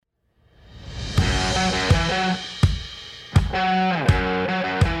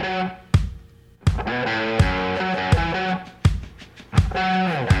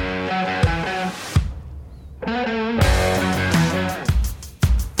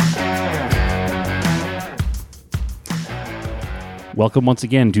Welcome once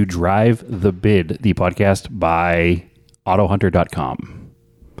again to Drive the Bid, the podcast by AutoHunter.com.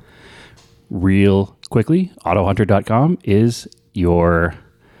 Real quickly, AutoHunter.com is your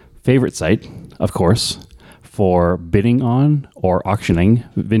favorite site, of course, for bidding on or auctioning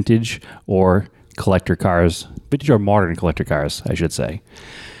vintage or collector cars, vintage or modern collector cars, I should say.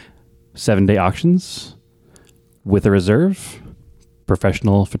 7-day auctions with a reserve,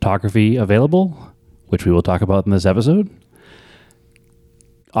 professional photography available, which we will talk about in this episode.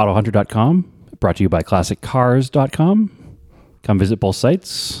 AutoHunter.com, brought to you by ClassicCars.com. Come visit both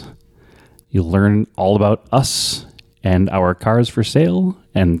sites. You'll learn all about us and our cars for sale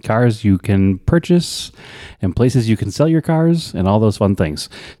and cars you can purchase and places you can sell your cars and all those fun things.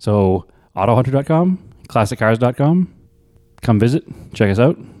 So AutoHunter.com, ClassicCars.com. Come visit, check us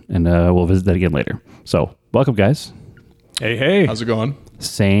out, and we'll visit that again later. So welcome, guys. Hey. How's it going?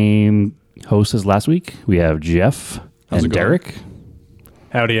 Same host as last week. We have Jeff and Derek.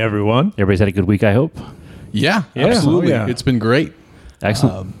 Howdy, everyone. Everybody's had a good week, I hope. Yeah, Yeah. absolutely. Oh, yeah. It's been great.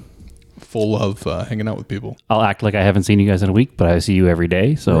 Excellent. Full of hanging out with people. I'll act like I haven't seen you guys in a week, but I see you every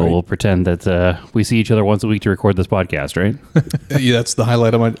day. So Right. we'll pretend that we see each other once a week to record this podcast, right? Yeah, that's the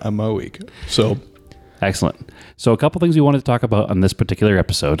highlight of my week. So, Excellent. So a couple things we wanted to talk about on this particular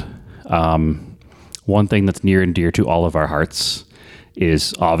episode. One thing that's near and dear to all of our hearts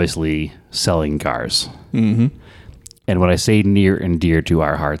is obviously selling cars. Mm-hmm. And when I say near and dear to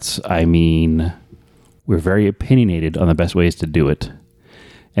our hearts, I mean we're very opinionated on the best ways to do it.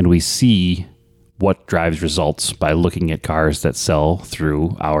 And we see what drives results by looking at cars that sell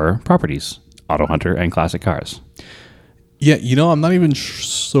through our properties, Auto Hunter and Classic Cars. yeah, I'm not even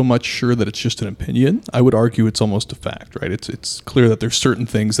so much sure that it's just an opinion. I would argue it's almost a fact, right? It's clear that there's certain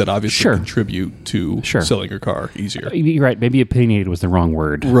things that obviously Sure. contribute to Sure. selling your car easier. You're right. Maybe opinionated was the wrong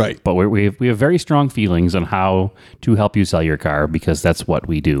word. Right. But we have very strong feelings on how to help you sell your car because that's what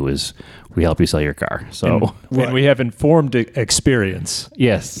we do is we help you sell your car. So And we have informed experience.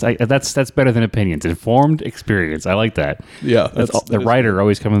 yes, that's better than opinions. Informed experience. I like that. Yeah, That's the that is- writer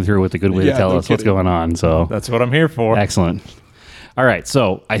always coming through with a good way to Yeah, tell no us what's kidding. going on. So That's what I'm here for. excellent. All right,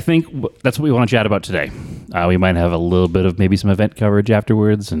 so I think that's what we want to chat about today. We might have a little bit of maybe some event coverage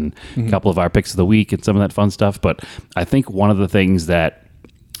afterwards and a couple of our picks of the week and some of that fun stuff. But I think one of the things that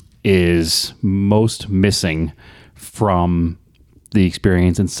is most missing from the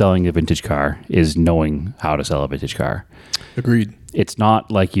experience in selling a vintage car is knowing how to sell a vintage car. Agreed. It's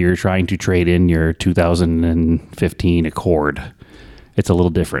not like you're trying to trade in your 2015 Accord. It's a little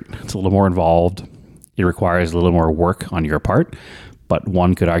different. It's a little more involved. It requires a little more work on your part, but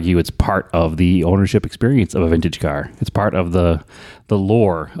one could argue it's part of the ownership experience of a vintage car. It's part of the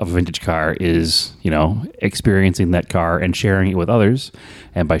lore of a vintage car is, experiencing that car and sharing it with others.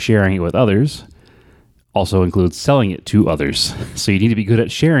 And by sharing it with others also includes selling it to others. So you need to be good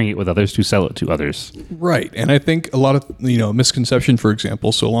at sharing it with others to sell it to others. Right. And I think a lot of, misconception, for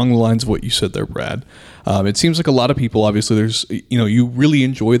example, so along the lines of what you said there, Brad, it seems like a lot of people, obviously, there's, you really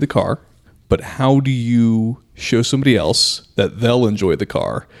enjoy the car, but how do you show somebody else that they'll enjoy the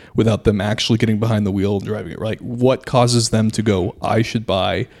car without them actually getting behind the wheel and driving it, right? What causes them to go, I should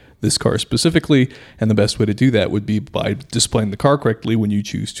buy this car specifically? And the best way to do that would be by displaying the car correctly when you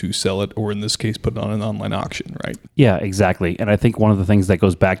choose to sell it, or in this case, put it on an online auction, right? Yeah, exactly. And I think one of the things that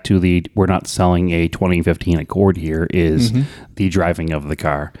goes back to we're not selling a 2015 Accord here is the driving of the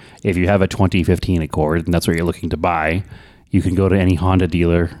car. If you have a 2015 Accord and that's what you're looking to buy, you can go to any Honda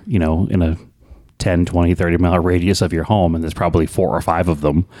dealer, in a 10, 20, 30 mile radius of your home, and there's probably 4 or 5 of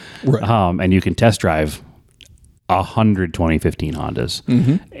them. Right. And you can test drive 100 2015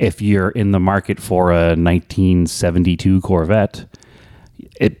 Hondas. If you're in the market for a 1972 Corvette,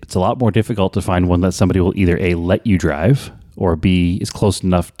 it's a lot more difficult to find one that somebody will either A, let you drive, or B, is close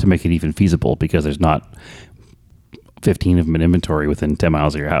enough to make it even feasible because there's not 15 of them in inventory within 10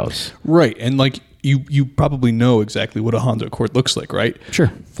 miles of your house. Right. And you probably know exactly what a Honda Accord looks like, right?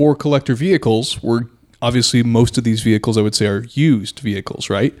 Sure. For collector vehicles, obviously most of these vehicles, I would say, are used vehicles,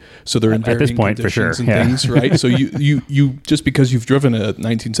 right? So they're in At this varying point, for sure, conditions and yeah. things, right? So you just because you've driven a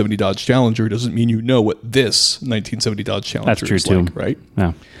 1970 Dodge Challenger doesn't mean you know what this 1970 Dodge Challenger That's true is too. like, right?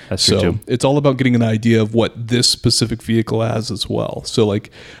 Yeah, that's true So too. it's all about getting an idea of what this specific vehicle has as well. So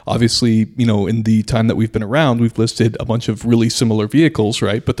obviously, in the time that we've been around, we've listed a bunch of really similar vehicles,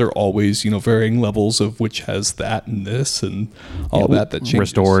 right? But they're always, varying levels of which has that and this and all that changes.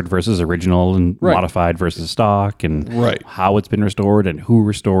 Restored versus original and Right. modified versus stock and Right. how it's been restored and who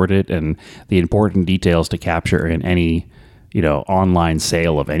restored it and the important details to capture in any, online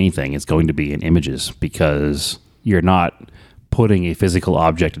sale of anything is going to be in images because you're not putting a physical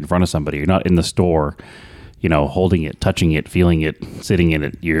object in front of somebody. You're not in the store, holding it, touching it, feeling it, sitting in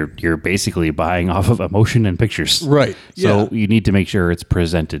it. You're basically buying off of emotion and pictures. Right. So Yeah. you need to make sure it's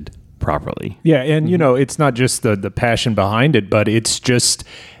presented properly. Yeah, and it's not just the passion behind it, but it's just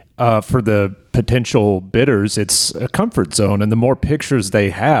for the potential bidders, it's a comfort zone, and the more pictures they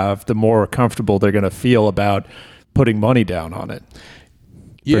have, the more comfortable they're going to feel about putting money down on it.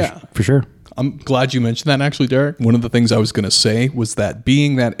 Yeah. For sure. I'm glad you mentioned that, actually, Derek. One of the things I was going to say was that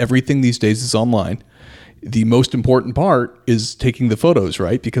being that everything these days is online, the most important part is taking the photos,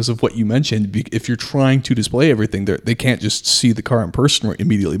 right? Because of what you mentioned, if you're trying to display everything, they can't just see the car in person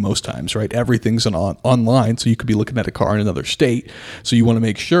immediately most times, right? Everything's online, so you could be looking at a car in another state. So you want to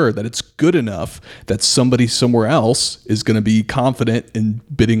make sure that it's good enough that somebody somewhere else is going to be confident in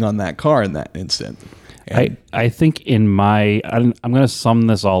bidding on that car in that instant. I think I'm going to sum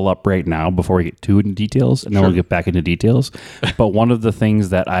this all up right now before we get too into details, and then we'll get back into details. But one of the things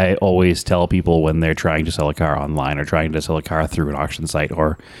that I always tell people when they're trying to sell a car online or trying to sell a car through an auction site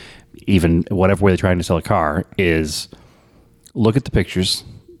or even whatever way they're trying to sell a car is look at the pictures.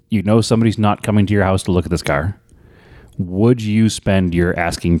 Somebody's not coming to your house to look at this car. Would you spend your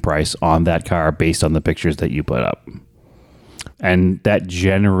asking price on that car based on the pictures that you put up? And that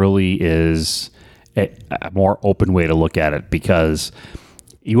generally is a more open way to look at it, because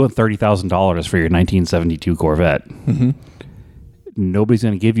you want $30,000 for your 1972 Corvette. Mm-hmm. Nobody's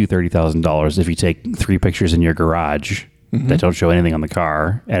going to give you $30,000 if you take 3 pictures in your garage that don't show anything on the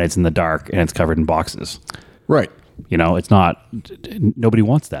car, and it's in the dark and it's covered in boxes. Right. It's not, nobody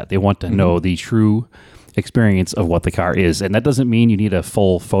wants that. They want to know the true experience of what the car is. And that doesn't mean you need a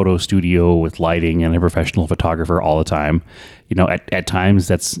full photo studio with lighting and a professional photographer all the time. At times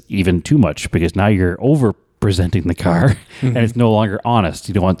that's even too much, because now you're over presenting the car and it's no longer honest.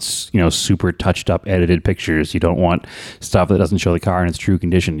 You don't want, super touched up edited pictures. You don't want stuff that doesn't show the car in its true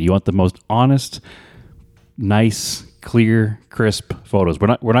condition. You want the most honest, nice, clear, crisp photos.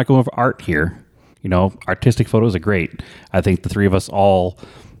 We're not going for art here. Artistic photos are great. I think the three of us all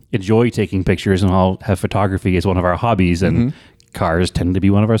enjoy taking pictures and all have photography as one of our hobbies, and cars tend to be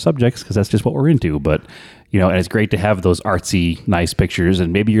one of our subjects because that's just what we're into. But, and it's great to have those artsy, nice pictures,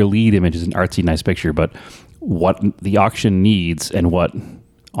 and maybe your lead image is an artsy, nice picture, but what the auction needs and what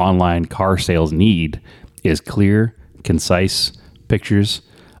online car sales need is clear, concise pictures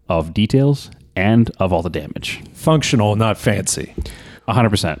of details and of all the damage. Functional, not fancy.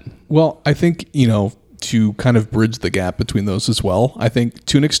 100%. Well, I think, to kind of bridge the gap between those as well, I think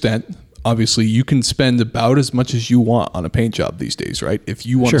to an extent, obviously you can spend about as much as you want on a paint job these days, right? If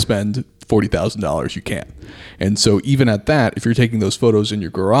you want to spend $40,000, you can. And so even at that, if you're taking those photos in your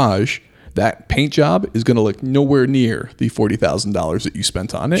garage, that paint job is going to look nowhere near the $40,000 that you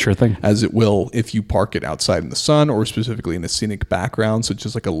spent on it. Sure thing. As it will if you park it outside in the sun or specifically in a scenic background, such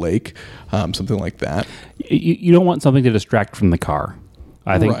as like a lake, something like that. You don't want something to distract from the car.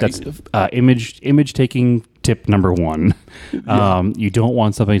 I think that's image taking tip number 1. You don't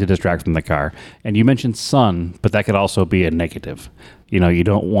want something to distract from the car. And you mentioned sun, but that could also be a negative. You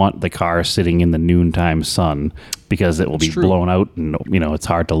don't want the car sitting in the noontime sun because it will be blown out, and it's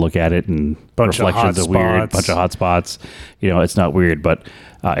hard to look at it, and reflections are weird, bunch of hot spots. It's not weird, but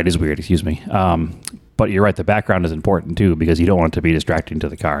it is weird. Excuse me. But you're right. The background is important too, because you don't want it to be distracting to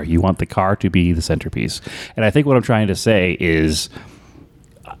the car. You want the car to be the centerpiece. And I think what I'm trying to say is,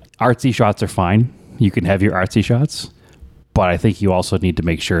 artsy shots are fine. You can have your artsy shots, but I think you also need to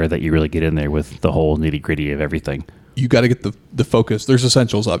make sure that you really get in there with the whole nitty gritty of everything. You got to get the focus. There's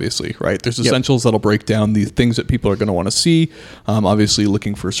essentials, obviously, right? There's essentials that'll break down the things that people are going to want to see. Obviously,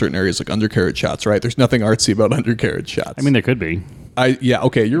 looking for certain areas like undercarriage shots, right? There's nothing artsy about undercarriage shots. I mean, there could be.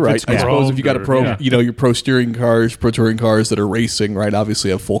 Okay, you're right. I suppose if you got a pro, your pro steering cars, pro touring cars that are racing, right?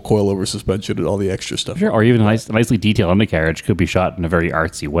 Obviously, have full coilover suspension and all the extra stuff. Sure, or even a nicely detailed undercarriage could be shot in a very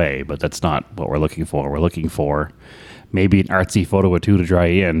artsy way, but that's not what we're looking for. We're looking for maybe an artsy photo or two to dry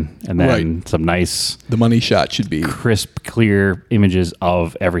in, and then some nice... The money shot should be... crisp, clear images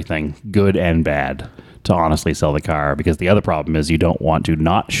of everything, good and bad, to honestly sell the car. Because the other problem is you don't want to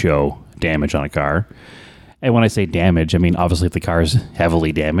not show damage on a car. And when I say damage, I mean, obviously, if the car is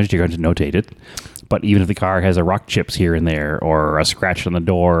heavily damaged, you're going to notate it. But even if the car has a rock chips here and there, or a scratch on the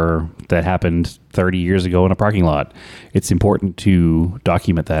door that happened 30 years ago in a parking lot, it's important to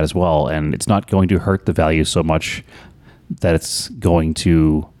document that as well. And it's not going to hurt the value so much that it's going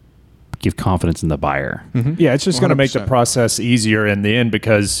to give confidence in the buyer. Mm-hmm. Yeah, it's just going to make the process easier in the end,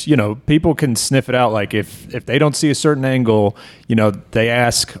 because, people can sniff it out. Like if they don't see a certain angle, they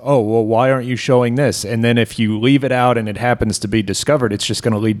ask, oh, well, why aren't you showing this? And then if you leave it out and it happens to be discovered, it's just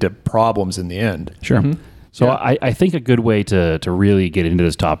going to lead to problems in the end. Sure. So Yeah. I think a good way to really get into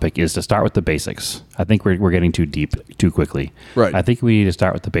this topic is to start with the basics. I think we're getting too deep too quickly. Right. I think we need to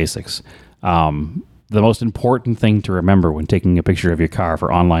start with the basics. The most important thing to remember when taking a picture of your car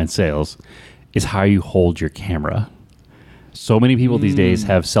for online sales is how you hold your camera. So many people these days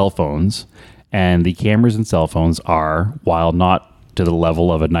have cell phones, and the cameras in cell phones are, while not to the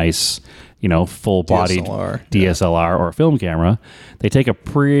level of a nice, full-bodied DSLR or film camera, they take a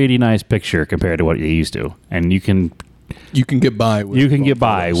pretty nice picture compared to what you used to. And you can get by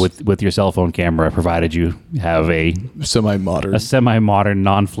with with your cell phone camera, provided you have a semi-modern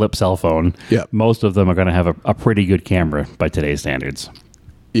non-flip cell phone. Yep. Most of them are going to have a pretty good camera by today's standards.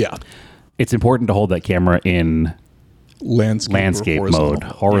 Yeah. It's important to hold that camera in landscape mode,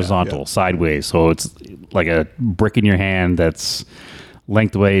 horizontal, sideways. So it's like a brick in your hand that's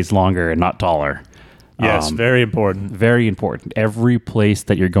lengthways longer and not taller. Yes, very important. Very important. Every place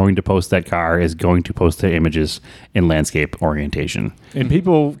that you're going to post that car is going to post the images in landscape orientation. And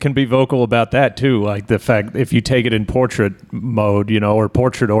people can be vocal about that too. Like the fact if you take it in portrait mode, or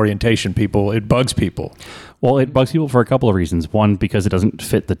portrait orientation, it bugs people. Well, it bugs people for a couple of reasons. One, because it doesn't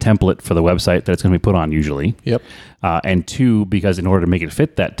fit the template for the website that it's going to be put on usually. Yep. And two, because in order to make it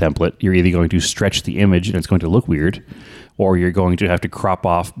fit that template, you're either going to stretch the image and it's going to look weird, or you're going to have to crop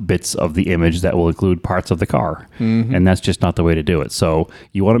off bits of the image that will include parts of the car. Mm-hmm. And that's just not the way to do it. So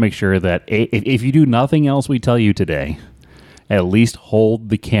you want to make sure that if you do nothing else we tell you today, at least hold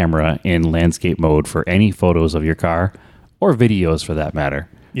the camera in landscape mode for any photos of your car or videos for that matter.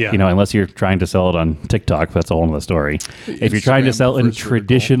 Yeah. Unless you're trying to sell it on TikTok, that's a whole other story. If you're trying to sell in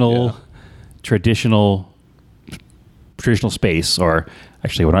traditional space, or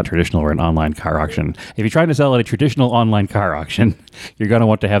actually we're not traditional, we're an online car auction. If you're trying to sell at a traditional online car auction, you're going to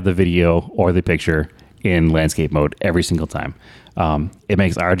want to have the video or the picture in landscape mode every single time. It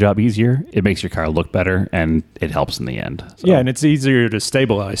makes our job easier. It makes your car look better, and it helps in the end. So. Yeah, and it's easier to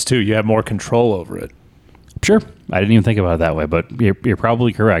stabilize too. You have more control over it. Sure. I didn't even think about it that way, but you're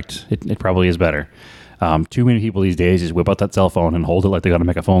probably correct. It probably is better. Too many people these days just whip out that cell phone and hold it like they're going to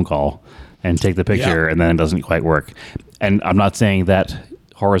make a phone call and take the picture, and then it doesn't quite work. And I'm not saying that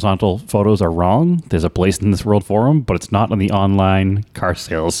horizontal photos are wrong. There's a place in this world for them, but it's not on the online car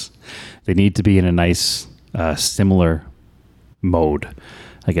sales. They need to be in a nice, similar mode,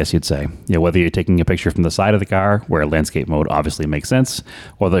 I guess you'd say. Whether you're taking a picture from the side of the car, where landscape mode obviously makes sense,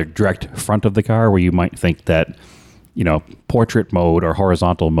 or the direct front of the car, where you might think that, portrait mode or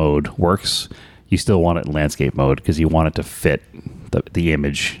horizontal mode works, you still want it in landscape mode because you want it to fit the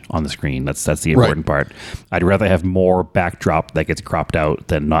image on the screen. That's the important part. I'd rather have more backdrop that gets cropped out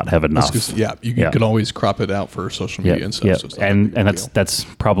than not have enough. You can always crop it out for social media and stuff. Yeah. So it's and that's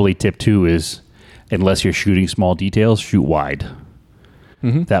probably tip 2 is, unless you're shooting small details, shoot wide.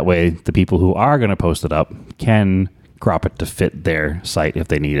 Mm-hmm. That way, the people who are going to post it up can crop it to fit their site if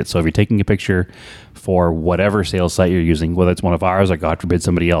they need it. So if you're taking a picture for whatever sales site you're using, whether it's one of ours or God forbid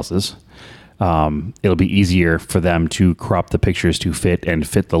somebody else's, it'll be easier for them to crop the pictures to fit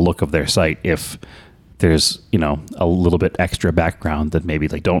the look of their site if there's a little bit extra background that maybe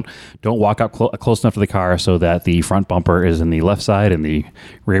like don't walk up close enough to the car so that the front bumper is in the left side and the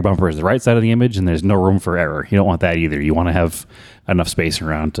rear bumper is the right side of the image and there's no room for error. You don't want that either. You want to have enough space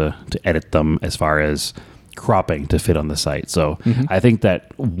around to edit them as far as cropping to fit on the site. So I think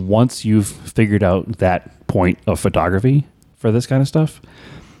that once you've figured out that point of photography for this kind of stuff,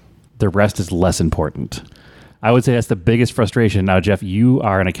 the rest is less important. I would say that's the biggest frustration. Now, Jeff, you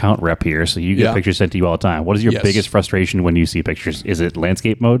are an account rep here, so you get pictures sent to you all the time. What is your biggest frustration when you see pictures? Is it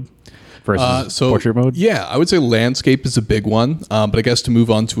landscape mode versus portrait mode? Yeah, I would say landscape is a big one. But I guess to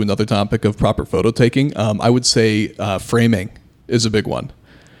move on to another topic of proper photo taking, I would say framing is a big one.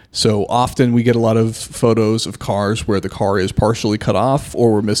 So often we get a lot of photos of cars where the car is partially cut off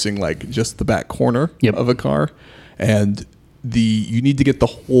or we're missing like just the back corner of a car. And you need to get the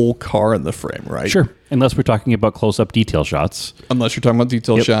whole car in the frame, right? Sure. Unless we're talking about close-up detail shots. Unless you're talking about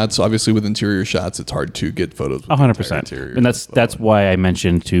detail shots. Obviously, with interior shots, it's hard to get photos with 100%. And that's why I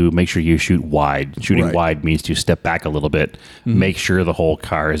mentioned to make sure you shoot wide. Shooting wide means to step back a little bit, make sure the whole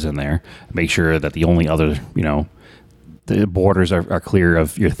car is in there, make sure that the only other, the borders are clear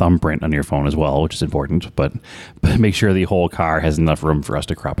of your thumbprint on your phone as well, which is important, but make sure the whole car has enough room for us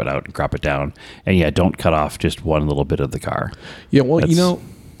to crop it out and crop it down. And don't cut off just one little bit of the car. Yeah, well,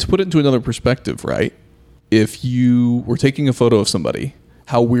 to put it into another perspective, right? If you were taking a photo of somebody,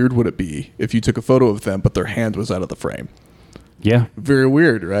 how weird would it be if you took a photo of them, but their hand was out of the frame? Yeah. Very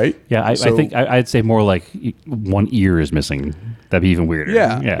weird, right? Yeah, I So- think I'd say more like one ear is missing. That'd be even weirder.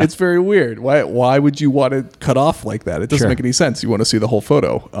 Yeah, it's very weird. Why would you want it cut off like that? It doesn't Sure. make any sense. You want to see the whole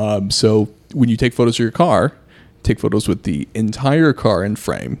photo. So when you take photos of your car, take photos with the entire car in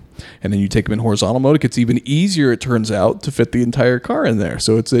frame, and then you take them in horizontal mode. It gets even easier, it turns out, to fit the entire car in there.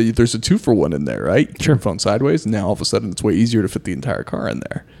 So there's a 2-for-1 in there, right? Sure. Phone sideways, and now all of a sudden it's way easier to fit the entire car in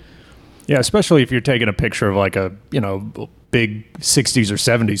there. Yeah, especially if you're taking a picture of like a, big 60s or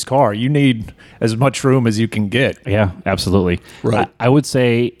 70s car. You need as much room as you can get. Yeah, absolutely. Right. I would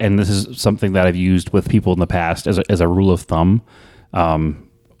say, and this is something that I've used with people in the past as a rule of thumb.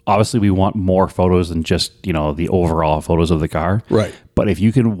 Obviously, we want more photos than just the overall photos of the car. Right. But if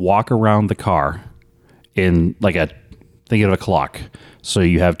you can walk around the car in think of a clock. So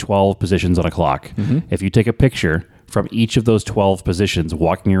you have 12 positions on a clock. If you take a picture from each of those 12 positions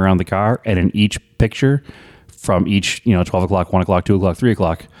walking around the car, and in each picture from each 12 o'clock, 1 o'clock, 2 o'clock, 3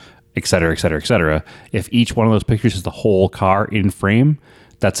 o'clock, et cetera, et cetera, et cetera, if each one of those pictures is the whole car in frame,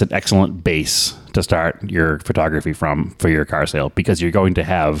 that's an excellent base to start your photography from for your car sale, because you're going to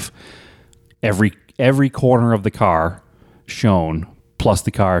have every corner of the car shown, plus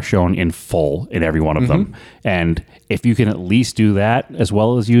the car shown in full in every one of them. And if you can at least do that as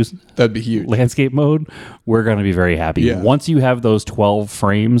well as use That'd be huge. landscape mode, we're going to be very happy. Yeah. Once you have those 12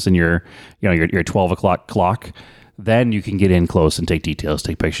 frames and your 12 o'clock clock, then you can get in close and take details,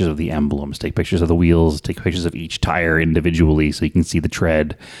 take pictures of the emblems, take pictures of the wheels, take pictures of each tire individually so you can see the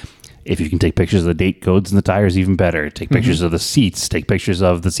tread. If you can take pictures of the date codes and the tires, even better. Take pictures of the seats, take pictures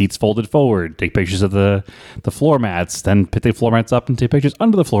of the seats folded forward, take pictures of the floor mats, then pick the floor mats up and take pictures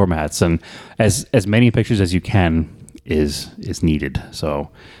under the floor mats. And as many pictures as you can is needed.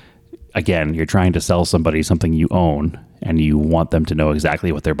 So again, you're trying to sell somebody something you own, and you want them to know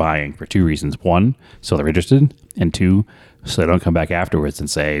exactly what they're buying for two reasons. One, so they're interested, and two, so they don't come back afterwards and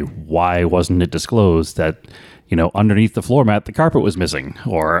say, why wasn't it disclosed that underneath the floor mat, the carpet was missing,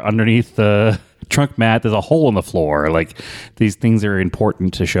 or underneath the trunk mat, there's a hole in the floor. Like, these things are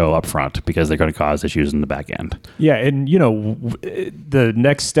important to show up front because they're going to cause issues in the back end. Yeah, and the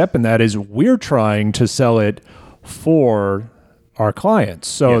next step in that is we're trying to sell it for our clients.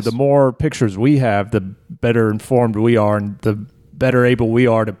 So Yes. the more pictures we have, the better informed we are, and the better able we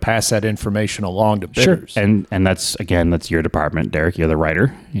are to pass that information along to bidders. And that's your department, Derek. You're the writer,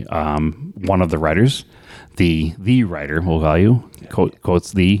 one of the writers. The writer, we'll call you,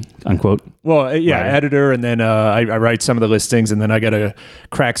 quotes the unquote. Well, yeah, Right. editor, and then I write some of the listings, and then I got a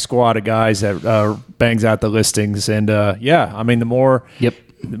crack squad of guys that bangs out the listings. And the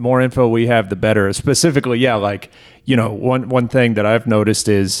more info we have, the better. Specifically, one thing that I've noticed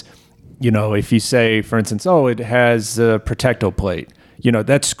is, if you say, for instance, it has a Protecto plate.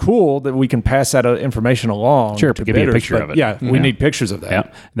 That's cool that we can pass that information along. Sure, to give me a bidders, picture but of it. Yeah, we need pictures of that.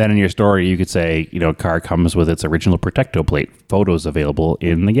 Yeah. Then in your story, you could say, car comes with its original Protecto plate. Photos available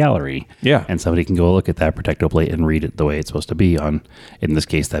in the gallery. Yeah. And somebody can go look at that Protecto plate and read it the way it's supposed to be on, in this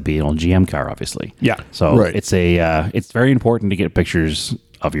case, that'd be an old GM car, obviously. Yeah. So Right. it's very important to get pictures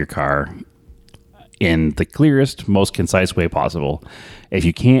of your car in the clearest, most concise way possible. If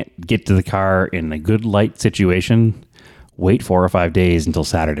you can't get to the car in a good light situation, wait 4 or 5 days until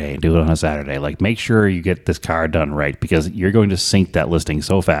Saturday and do it on a Saturday. Like, make sure you get this car done right, because you're going to sink that listing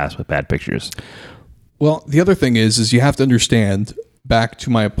so fast with bad pictures. Well, the other thing is you have to understand, back to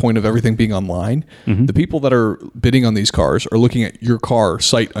my point of everything being online, the people that are bidding on these cars are looking at your car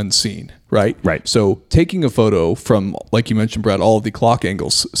sight unseen, right? Right. So taking a photo from, like you mentioned, Brad, all of the clock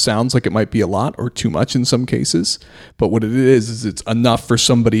angles sounds like it might be a lot or too much in some cases. But what it is it's enough for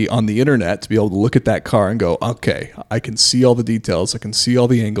somebody on the internet to be able to look at that car and go, okay, I can see all the details. I can see all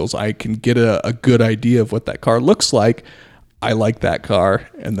the angles. I can get a good idea of what that car looks like. I like that car,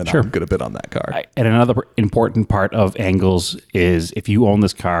 and then I'm going to bid on that car. And another important part of angles is, if you own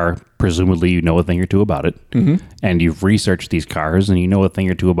this car, presumably you know a thing or two about it, and you've researched these cars, and you know a thing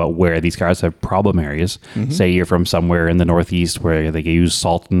or two about where these cars have problem areas. Say you're from somewhere in the Northeast where they use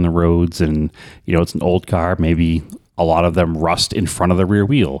salt in the roads, and it's an old car, maybe a lot of them rust in front of the rear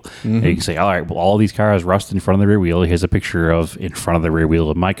wheel. And you can say, all right, well, all these cars rust in front of the rear wheel. Here's a picture of in front of the rear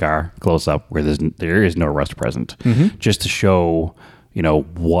wheel of my car, close up, where there is no rust present, just to show,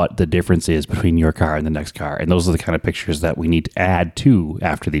 what the difference is between your car and the next car. And those are the kind of pictures that we need to add to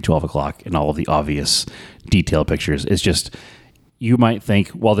after the 12 o'clock and all of the obvious detail pictures. It's just, you might think,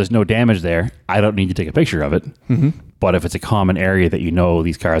 well, there's no damage there, I don't need to take a picture of it. But if it's a common area that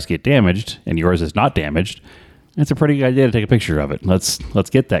these cars get damaged and yours is not damaged, It's a pretty good idea to take a picture of it. Let's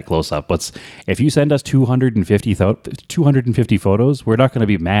get that close up. If you send us 250 photos, we're not going to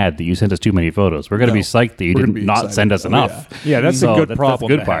be mad that you sent us too many photos. We're going to be psyched that you did not send us enough. Yeah, that's a good problem.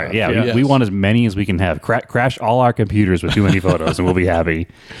 That's a good part. Yeah, we want as many as we can have. Crash all our computers with too many photos, and we'll be happy.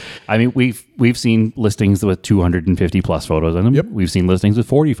 I mean, we've seen listings with 250 plus photos in them. Yep. We've seen listings with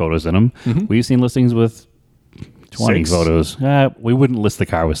 40 photos in them. We've seen listings with 20 photos. We wouldn't list the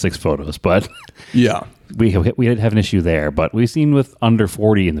car with 6 photos, but Yeah. we did have an issue there. But we've seen with under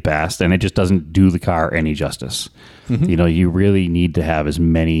 40 in the past, and it just doesn't do the car any justice. You know, you really need to have as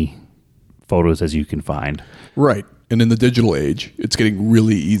many photos as you can find. Right. And in the digital age, it's getting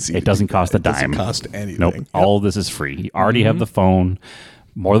really easy. It doesn't cost a It doesn't dime. cost anything. Nope. All of this is free. You already have the phone.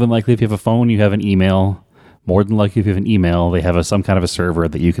 More than likely, if you have a phone, you have an email. More than likely, if you have an email, they have some kind of a server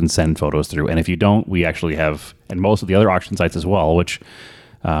that you can send photos through. And if you don't, we actually have, and most of the other auction sites as well, which,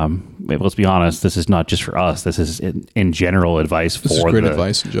 let's be honest, this is not just for us. This is in general advice This is great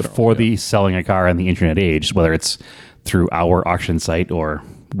advice in general, for the selling a car in the internet age, whether it's through our auction site or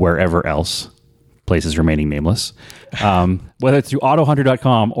wherever else, places remaining nameless, whether it's through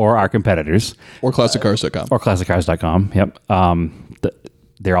autohunter.com or our competitors. Or classiccars.com. Or classiccars.com. Yep.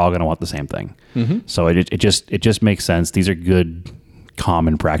 They're all going to want the same thing. So it just makes sense. These are good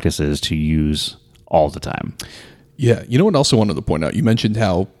common practices to use all the time. Yeah. You know what else I wanted to point out? You mentioned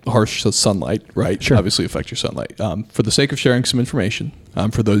how harsh the sunlight, right? Sure. Obviously affect your sunlight. For the sake of sharing some information,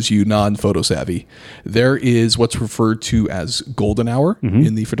 for those of you non-photo savvy, there is what's referred to as golden hour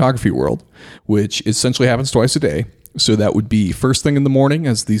in the photography world, which essentially happens twice a day. So that would be first thing in the morning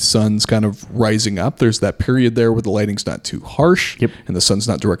as the sun's kind of rising up. There's that period there where the lighting's not too harsh and the sun's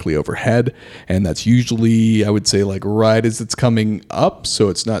not directly overhead. And that's usually, I would say, like right as it's coming up. So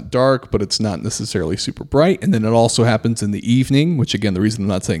it's not dark, but it's not necessarily super bright. And then it also happens in the evening, which again, the reason I'm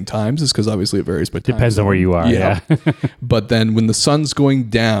not saying times is because obviously it varies by time. Depends on where you are. Yeah. But then when the sun's going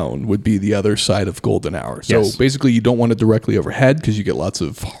down would be the other side of golden hour. So Yes. basically you don't want it directly overhead because you get lots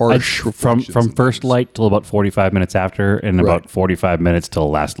of harsh From reflections and first things. light till about 45 minutes after, and about 45 minutes till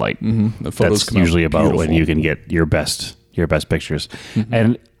last light. The photos That's come out usually about when beautiful. you can get your best pictures.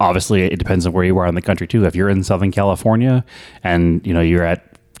 And obviously it depends on where you are in the country too. If you're in Southern California and you're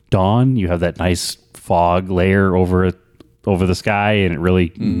at dawn, you have that nice fog layer over the sky, and it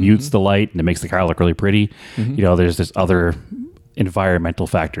really mutes the light and it makes the car look really pretty. There's this other environmental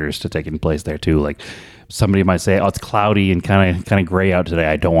factors to take in place there too. Like somebody might say, "Oh, it's cloudy and kind of gray out today.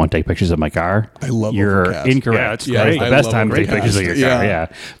 I don't want to take pictures of my car." I love You're overcast. incorrect. Yeah, it's That is great. the I best love time to take pictures of your overcast. car. Yeah.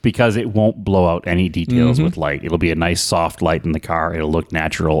 Yeah, because it won't blow out any details with light. It'll be a nice soft light in the car. It'll look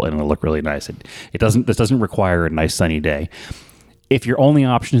natural and it'll look really nice. This doesn't require a nice sunny day. If your only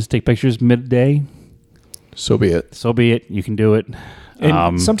option is to take pictures midday, So be it. so be it. You can do it.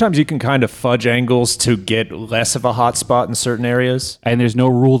 And sometimes you can kind of fudge angles to get less of a hot spot in certain areas. And there's no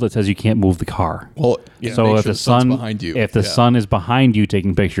rule that says you can't move the car. Well, yeah, So make if sure the sun behind you. if the sun is behind you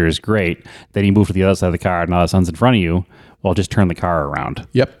taking pictures, great. Then you move to the other side of the car, and now the sun's in front of you. Well, just turn the car around.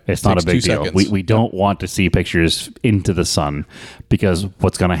 Yep. It's not a Takes big 2 deal. seconds. We don't want to see pictures into the sun, because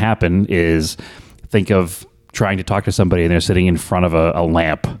what's going to happen is, think of trying to talk to somebody and they're sitting in front of a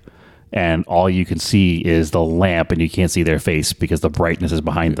lamp, and all you can see is the lamp and you can't see their face because the brightness is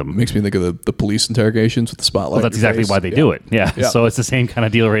behind them. Makes me think of the police interrogations with the spotlight. Well, that's in your exactly face. why they do it. Yeah. Yeah. So it's the same kind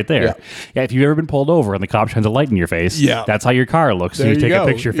of deal right there. Yeah. If you've ever been pulled over and the cop shines a light in your face, Yeah. that's how your car looks. So There you you take go. a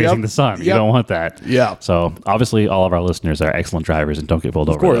picture Yep. facing the sun. You Yep. don't want that. Yeah. So obviously, all of our listeners are excellent drivers and don't get pulled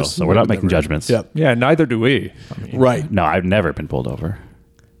over. course. Though, so we're not making judgments. Yep. Yeah, neither do we. Right. No, I've never been pulled over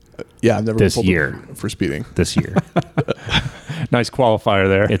Yeah, I've never This been pulled year. over for speeding. this year. Nice qualifier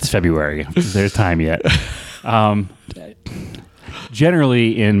there. It's February. There's time yet.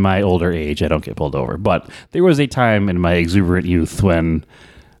 Generally, in my older age, I don't get pulled over. But there was a time in my exuberant youth when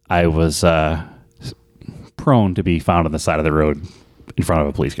I was prone to be found on the side of the road in front of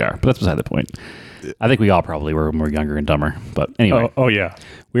a police car. But that's beside the point. I think we all probably were when we were younger and dumber. But anyway, Oh yeah.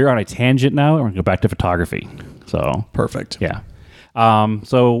 we're on a tangent now, and we're going to go back to photography. So, Perfect. yeah.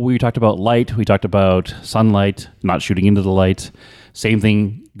 So we talked about light. We talked about sunlight, not shooting into the light. Same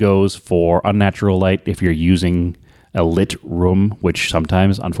thing goes for unnatural light if you're using a lit room, which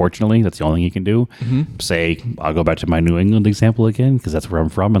sometimes, unfortunately, that's the only thing you can do. Say, I'll go back to my New England example again, because that's where I'm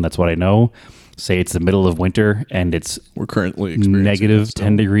from and that's what I know. Say it's the middle of winter and it's We're currently experiencing negative that still.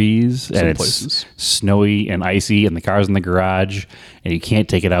 10 degrees Some and it's places. snowy and icy and the car's in the garage and you can't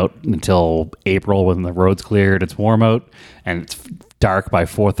take it out until April when the road's clear and it's warm out and it's dark by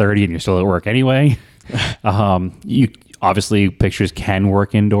 4:30 and you're still at work anyway. You obviously, pictures can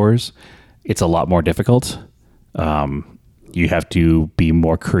work indoors. It's a lot more difficult. You have to be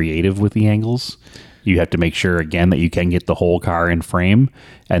more creative with the angles. You have to make sure, again, that you can get the whole car in frame,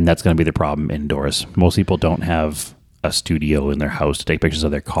 and that's going to be the problem indoors. Most people don't have a studio in their house to take pictures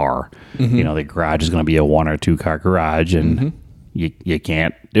of their car. You know, the garage is going to be a 1 or 2 car garage, and you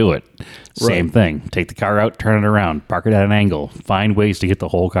can't do it. Same thing. Take the car out, turn it around, park it at an angle, find ways to get the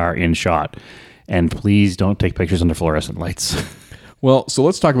whole car in shot. And please don't take pictures under fluorescent lights. Well, so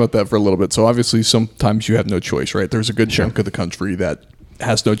let's talk about that for a little bit. So obviously sometimes you have no choice, right? There's a good chunk of the country that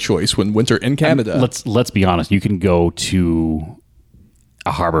has no choice when winter in Canada. Let's be honest. You can go to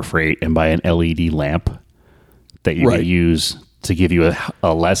a Harbor Freight and buy an LED lamp that you can use to give you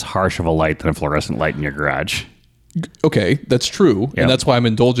a less harsh of a light than a fluorescent light in your garage. Okay, that's true. Yep. And that's why I'm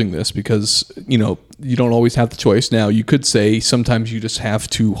indulging this, because, you know, you don't always have the choice. Now, you could say sometimes you just have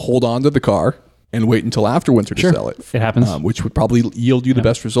to hold on to the car and wait until after winter to sell it. It happens. Which would probably yield you the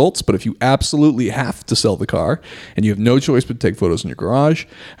best results. But if you absolutely have to sell the car and you have no choice but to take photos in your garage,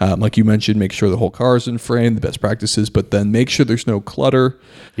 like you mentioned, make sure the whole car is in frame, the best practices, but then make sure there's no clutter.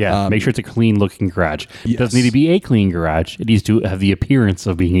 Yeah, make sure it's a clean looking garage. Yes. It doesn't need to be a clean garage. It needs to have the appearance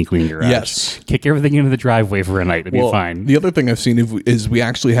of being a clean garage. Yes. Kick everything into the driveway for a night. It'll be fine. The other thing I've seen is we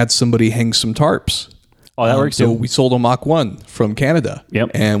actually had somebody hang some tarps. Oh, that works So too. we sold a Mach 1 from Canada.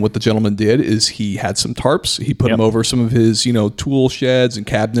 Yep. And what the gentleman did is he had some tarps. He put Yep. them over some of his, you know, tool sheds and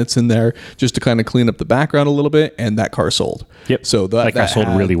cabinets in there just to kind of clean up the background a little bit. And that car sold. Yep. So that car sold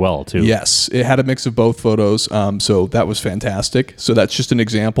really well too. Yes. It had a mix of both photos. So that was fantastic. So that's just an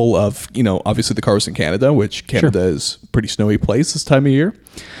example of, you know, obviously the car was in Canada, which Canada is a pretty snowy place this time of year.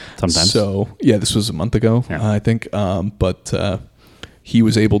 Sometimes. So yeah, this was a month ago, I think. But he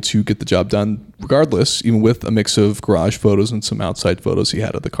was able to get the job done regardless, even with a mix of garage photos and some outside photos he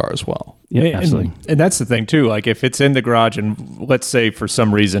had of the car as well. Yeah, absolutely. And that's the thing too. Like if it's in the garage and let's say for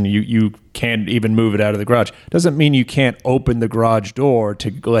some reason you can't even move it out of the garage, doesn't mean you can't open the garage door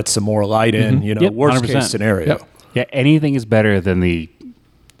to let some more light in, you know, Yep, worst 100%. case scenario. Yep. Yeah, anything is better than the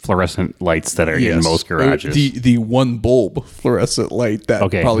fluorescent lights that are in most garages. The one bulb fluorescent light that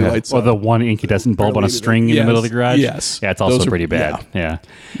probably lights or up. the one incandescent bulb on a string in the middle of the garage. Yes. Yeah, it's also Those are- pretty bad. Yeah.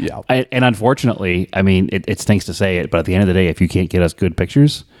 Yeah. And unfortunately, I mean, it stinks to say it, but at the end of the day, if you can't get us good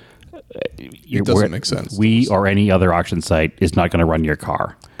pictures, It doesn't make sense. We or any other auction site is not going to run your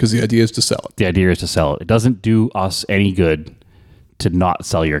car. Because the idea is to sell it. The idea is to sell it. It doesn't do us any good to not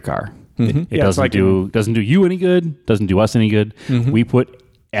sell your car. It Yeah, it's doesn't like doesn't do you any good. Doesn't do us any good. We put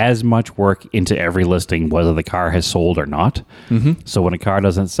as much work into every listing, whether the car has sold or not. So when a car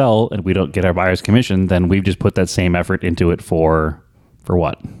doesn't sell and we don't get our buyer's commission, then we've just put that same effort into it for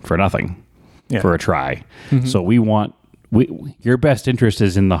what? For nothing. For a try. So we want your best interest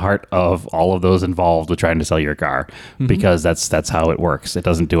is in the heart of all of those involved with trying to sell your car, because that's how it works. It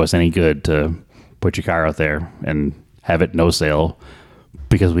doesn't do us any good to put your car out there and have it no sale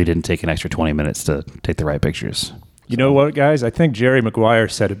because we didn't take an extra 20 minutes to take the right pictures. You know what, guys? I think Jerry Maguire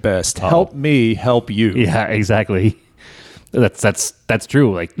said it best. Help me help you. Yeah, exactly. That's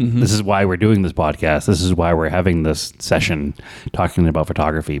true. Like this is why we're doing this podcast. This is why we're having this session talking about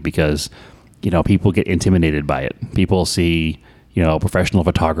photography, because people get intimidated by it. People see, professional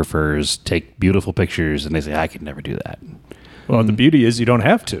photographers take beautiful pictures and they say, I could never do that. Well, the beauty is you don't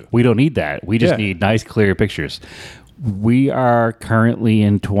have to. We don't need that. We just need nice, clear pictures. We are currently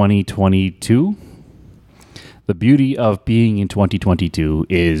in 2022. The beauty of being in 2022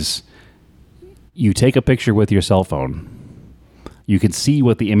 is you take a picture with your cell phone. You can see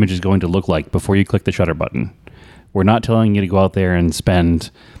what the image is going to look like before you click the shutter button. We're not telling you to go out there and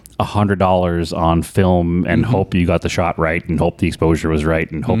spend $100 on film and hope you got the shot right and hope the exposure was right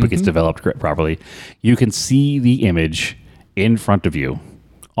and hope it gets developed properly. You can see the image in front of you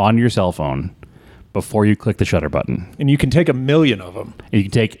on your cell phone before you click the shutter button. And you can take 1,000,000 of them. You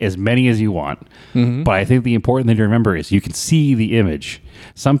can take as many as you want. But I think the important thing to remember is you can see the image.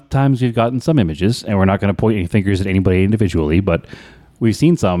 Sometimes we've gotten some images, and we're not going to point any fingers at anybody individually, but we've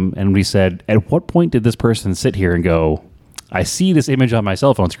seen some, and we said, at what point did this person sit here and go, I see this image on my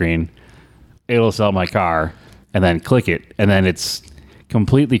cell phone screen, it'll sell my car, and then click it, and then it's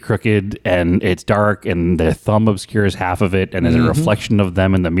completely crooked, and it's dark, and their thumb obscures half of it, and there's a reflection of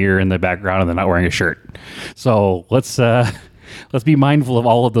them in the mirror in the background, and they're not wearing a shirt. So let's be mindful of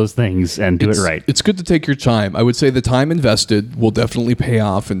all of those things and do it right. It's good to take your time. I would say the time invested will definitely pay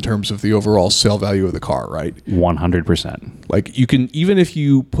off in terms of the overall sale value of the car, right? 100%. Like you can, even if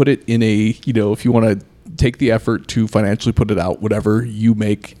you put it in a, if you want to take the effort to financially put it out, whatever you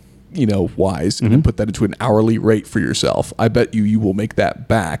make, wise, and then put that into an hourly rate for yourself, I bet you will make that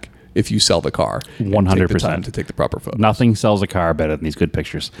back if you sell the car. and take the 100%. time to take the proper photos. Nothing sells a car better than these good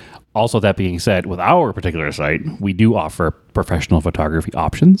pictures. Also, that being said, with our particular site, we do offer professional photography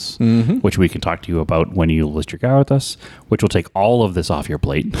options, which we can talk to you about when you list your car with us, which will take all of this off your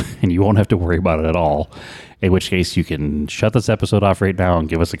plate, and you won't have to worry about it at all. In which case, you can shut this episode off right now and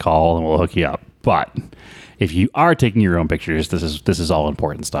give us a call, and we'll hook you up. But if you are taking your own pictures, this is all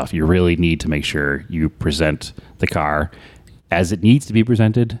important stuff. You really need to make sure you present the car as it needs to be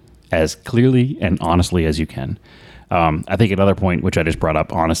presented, as clearly and honestly as you can. I think another point, which I just brought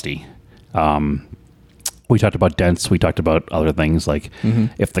up, honesty. We talked about dents. We talked about other things like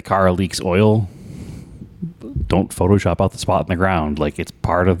if the car leaks oil, don't Photoshop out the spot in the ground. Like, it's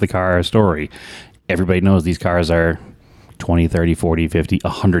part of the car story. Everybody knows these cars are 20, 30, 40, 50,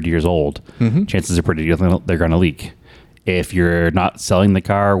 100 years old. Chances are pretty good they're going to leak. If you're not selling the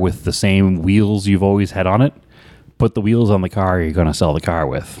car with the same wheels you've always had on it, put the wheels on the car you're going to sell the car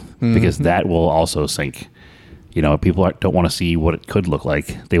with, because that will also sink. You know, people don't want to see what it could look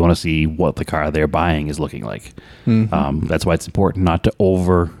like. They want to see what the car they're buying is looking like. That's why it's important not to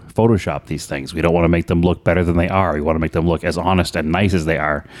over Photoshop these things. We don't want to make them look better than they are. We want to make them look as honest and nice as they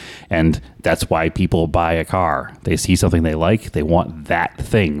are. And that's why people buy a car. They see something they like. They want that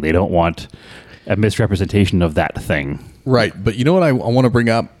thing. They don't want a misrepresentation of that thing. Right. But you know what I want to bring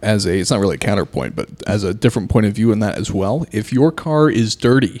up as it's not really a counterpoint, but as a different point of view in that as well. If your car is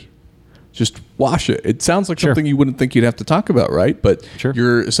dirty, just wash it. It sounds like something you wouldn't think you'd have to talk about, right? But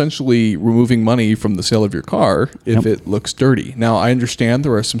you're essentially removing money from the sale of your car if it looks dirty. Now, I understand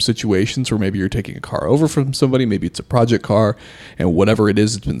there are some situations where maybe you're taking a car over from somebody, maybe it's a project car, and whatever it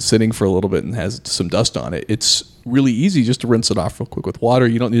is, it's been sitting for a little bit and has some dust on it. It's really easy just to rinse it off real quick with water.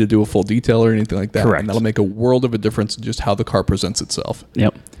 You don't need to do a full detail or anything like that. Correct. And that'll make a world of a difference in just how the car presents itself.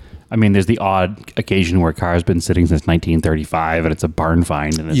 Yep. I mean, there's the odd occasion where a car has been sitting since 1935 and it's a barn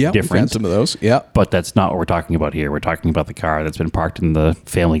find and it's different. We've had some of those. Yeah. But that's not what we're talking about here. We're talking about the car that's been parked in the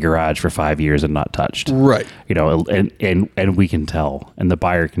family garage for 5 years and not touched. Right. You know, and we can tell, and the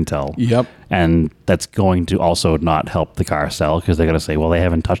buyer can tell. Yep. And that's going to also not help the car sell, because they're going to say, well, they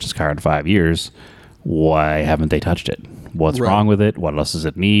haven't touched this car in 5 years. Why haven't they touched it? What's wrong with it? What else does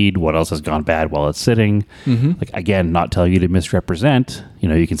it need? What else has gone bad while it's sitting? Like, again, not tell you to misrepresent. You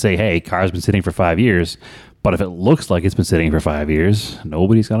know, you can say, hey, car's been sitting for 5 years, but if it looks like it's been sitting for 5 years,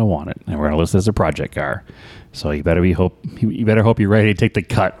 nobody's going to want it, and we're going to list it as a project car. So you better hope you're ready to take the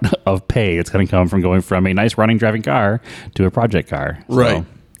cut of pay. It's going to come from going from a nice running driving car to a project car. Right.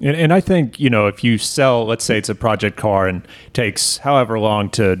 So, And I think, you know, if you sell, let's say it's a project car and takes however long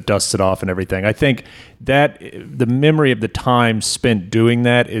to dust it off and everything, I think that the memory of the time spent doing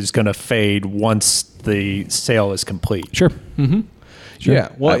that is going to fade once the sale is complete. Sure. Sure. Yeah.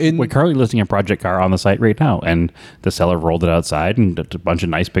 Well, we're currently listing a project car on the site right now, and the seller rolled it outside and took a bunch of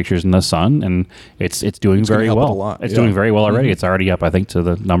nice pictures in the sun, and it's doing very help it well. a lot. It's Yeah. doing very well already. It's already up, I think, to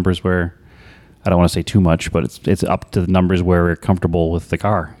the numbers where, I don't want to say too much, but it's up to the numbers where we're comfortable with the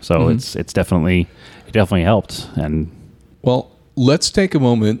car. So it definitely helped. And well, let's take a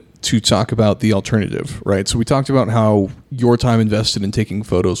moment to talk about the alternative, right? So we talked about how your time invested in taking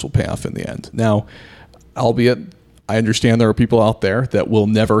photos will pay off in the end. Now, albeit I understand there are people out there that will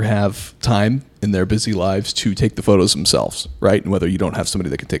never have time in their busy lives to take the photos themselves, right? And whether you don't have somebody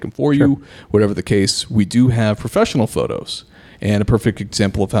that can take them for you, whatever the case, we do have professional photos. And a perfect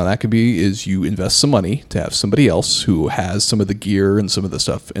example of how that could be is you invest some money to have somebody else who has some of the gear and some of the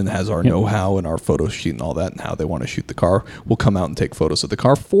stuff and has our know-how and our photo sheet and all that and how they want to shoot the car, will come out and take photos of the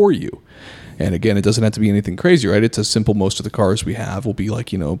car for you. And again, it doesn't have to be anything crazy, right? It's as simple. Most of the cars we have will be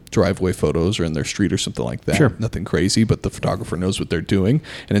like, you know, driveway photos or in their street or something like that. Sure. Nothing crazy, but the photographer knows what they're doing.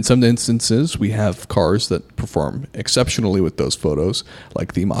 And in some instances, we have cars that perform exceptionally with those photos,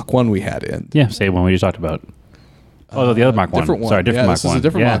 like the Mach 1 we had in. yeah, same one we just talked about. Oh, the other Mach 1. Different one. Sorry, different yeah, Mach this 1. is a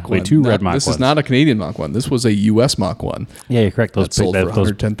different yeah, Mach 1. We two red Mach 1s. This is not a Canadian Mach 1. This was a U.S. Mach 1. Yeah, you're correct. That sold for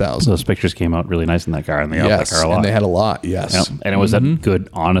 $110,000. Those pictures came out really nice in that car, and they helped that car a lot. And they had a lot, yes. Yep. And it was a good,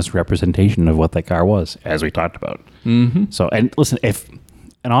 honest representation of what that car was, as we talked about. So, and listen, if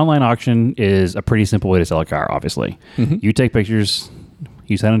an online auction is a pretty simple way to sell a car, obviously. You take pictures,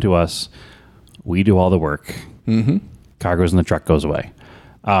 you send them to us, we do all the work. Car goes in the truck, goes away.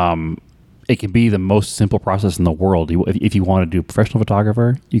 It can be the most simple process in the world. If you want to do a professional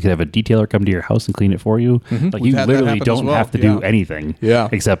photographer, you could have a detailer come to your house and clean it for you. Like, We've you had that literally happen as don't well. have to do anything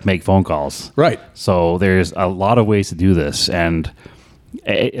except make phone calls. Right. So there's a lot of ways to do this, and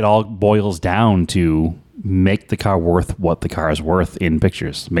it all boils down to make the car worth what the car is worth in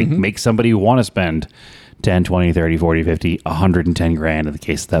pictures. Make somebody want to spend 10, 20, 30, 40, 50, 110 grand in the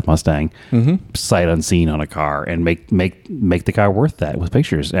case of that Mustang, sight unseen on a car, and make the car worth that with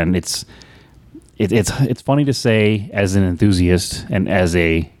pictures. And it's funny to say as an enthusiast and as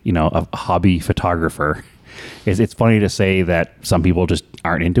a hobby photographer, it's funny to say that some people just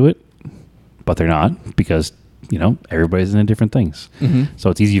aren't into it, but they're not, because everybody's into different things. So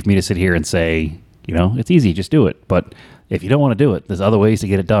it's easy for me to sit here and say, it's easy, just do it. But if you don't want to do it, there's other ways to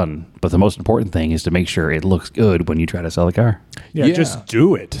get it done. But the most important thing is to make sure it looks good when you try to sell a car. Yeah, just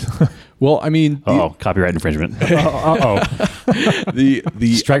do it. Well, I mean, copyright infringement. the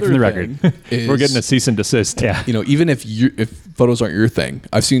strike from the record. We're getting a cease and desist. Yeah. Even if photos aren't your thing,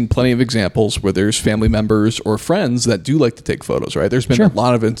 I've seen plenty of examples where there's family members or friends that do like to take photos, right? There's been a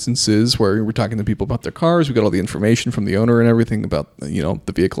lot of instances where we're talking to people about their cars. We got all the information from the owner and everything about,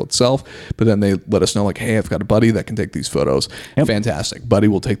 the vehicle itself. But then they let us know, like, hey, I've got a buddy that can take these photos. Yep. Fantastic. Buddy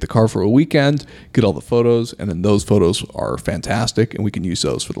will take the car for a weekend, get all the photos, and then those photos are fantastic, and we can use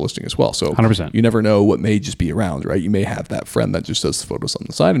those for the listing as well. So 100%. You never know what may just be around, right? You may have that friend that just does the photos on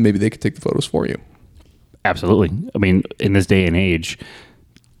the side, and maybe they could take the photos for you. Absolutely. I mean, in this day and age,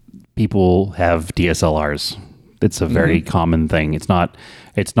 people have DSLRs. It's a very common thing. It's not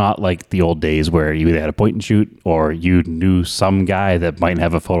like the old days where you either had a point and shoot or you knew some guy that might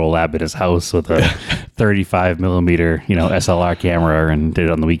have a photo lab at his house with a 35 millimeter, SLR camera and did it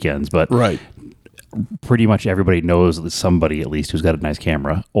on the weekends. But pretty much everybody knows somebody at least who's got a nice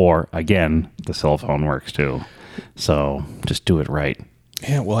camera, or again, the cell phone works too. So just do it right.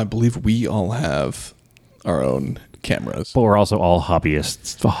 Yeah, well, I believe we all have our own cameras. But we're also all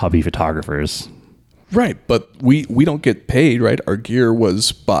hobbyists, hobby photographers. Right, but we don't get paid, right? Our gear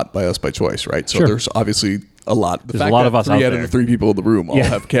was bought by us by choice, right? So there's obviously a lot. There's a lot of us out there. 3 out of the 3 people in the room all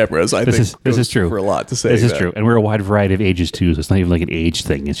have cameras. This is true. For a lot to say. This is true, and we're a wide variety of ages too. So it's not even like an age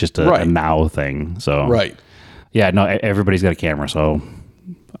thing. It's just a now thing. So yeah, no, everybody's got a camera. So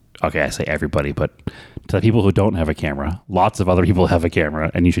okay, I say everybody, but to the people who don't have a camera, lots of other people have a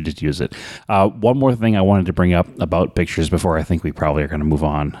camera, and you should just use it. One more thing I wanted to bring up about pictures before I think we probably are going to move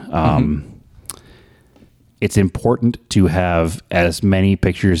on. It's important to have as many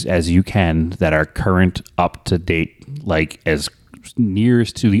pictures as you can that are current, up to date, like as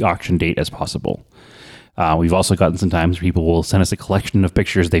nearest to the auction date as possible. We've also gotten some times where people will send us a collection of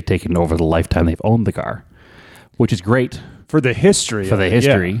pictures they've taken over the lifetime they've owned the car, which is great. For the history.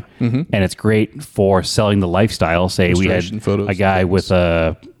 And it's great for selling the lifestyle. Say we had a guy with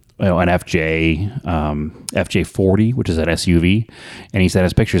an FJ40, which is an SUV, and he sent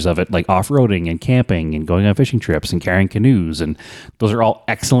us pictures of it, like off-roading and camping and going on fishing trips and carrying canoes, and those are all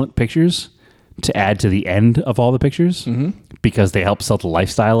excellent pictures to add to the end of all the pictures because they help sell the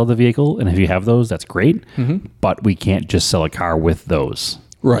lifestyle of the vehicle. And if you have those, that's great. But we can't just sell a car with those.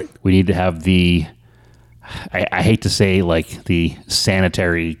 Right. We need to have the, I hate to say, like, the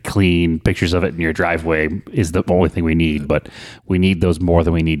sanitary, clean pictures of it in your driveway is the only thing we need, but we need those more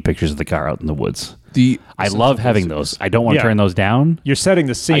than we need pictures of the car out in the woods. I love having those. I don't want to turn those down. You're setting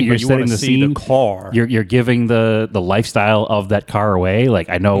the scene, but you want to see the car. You're giving the lifestyle of that car away. Like,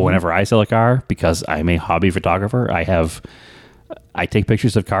 I know whenever I sell a car, because I'm a hobby photographer, I take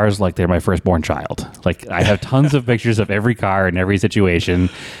pictures of cars like they're my firstborn child. Like, I have tons of pictures of every car in every situation,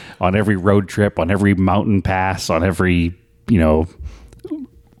 on every road trip, on every mountain pass, on every,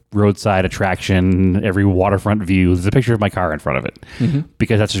 roadside attraction, every waterfront view. There's a picture of my car in front of it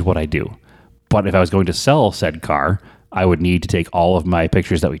because that's just what I do. But if I was going to sell said car, I would need to take all of my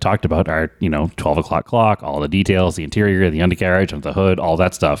pictures that we talked about, our 12 o'clock clock, all the details, the interior, the undercarriage, of the hood, all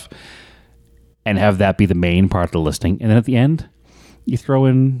that stuff, and have that be the main part of the listing. And then at the end, you throw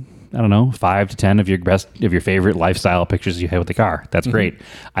in, 5 to 10 of your favorite lifestyle pictures you have with the car. That's great.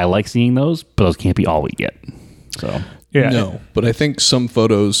 I like seeing those, but those can't be all we get. So Yeah. No, but I think some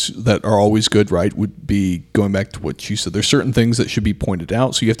photos that are always good, right, would be going back to what you said. There's certain things that should be pointed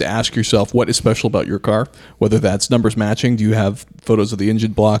out. So you have to ask yourself what is special about your car, whether that's numbers matching. Do you have photos of the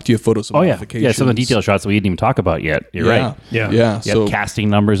engine block? Do you have photos of modifications? Yeah, some of the detail shots that we didn't even talk about yet. You're right. Yeah. So casting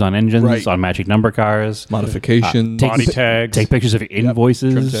numbers on engines, on matching number cars. Modifications. Body tags. Take pictures of your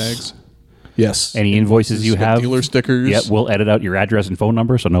invoices. Trim tags. Yes. Any invoices you have. Dealer stickers. Yeah, we'll edit out your address and phone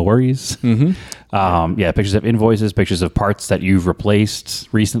number, so no worries. Pictures of invoices, pictures of parts that you've replaced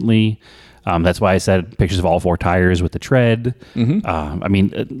recently. That's why I said pictures of all four tires with the tread.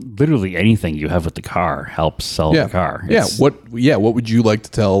 Literally anything you have with the car helps sell the car. What would you like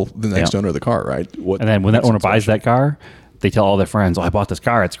to tell the next owner of the car, right? And then when that owner buys that car, they tell all their friends, "Oh, I bought this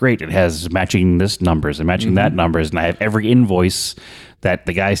car. It's great. It has matching this numbers and matching that numbers, and I have every invoice that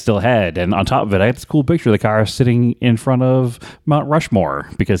the guy still had. And on top of it, I had this cool picture of the car sitting in front of Mount Rushmore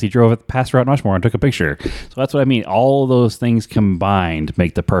because he drove it past Mount Rushmore and took a picture. So that's what I mean. All those things combined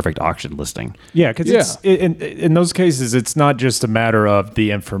make the perfect auction listing. Yeah, because in those cases, it's not just a matter of the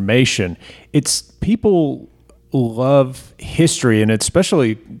information. It's people love history, and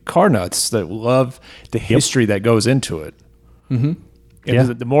especially car nuts that love the history that goes into it. Mm-hmm. And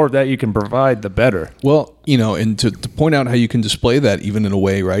the more of that you can provide, the better. Well, and to point out how you can display that even in a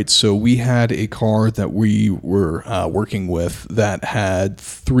way, right? So we had a car that we were working with that had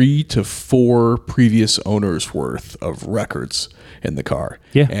 3 to 4 previous owners worth of records in the car.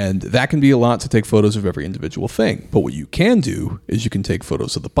 Yeah. And that can be a lot to take photos of every individual thing. But what you can do is you can take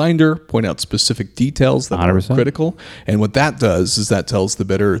photos of the binder, point out specific details that 100%. are critical. And what that does is that tells the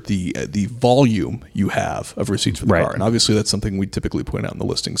bidder the volume you have of receipts for the Right. car. And obviously that's something we typically point out in the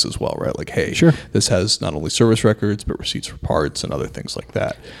listings as well, right? Like, hey, Sure. this has not only service records, but receipts for parts and other things like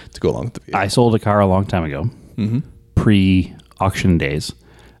that to go along with the vehicle. I sold a car a long time ago, pre-auction days.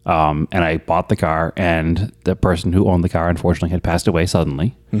 And I bought the car, and the person who owned the car unfortunately had passed away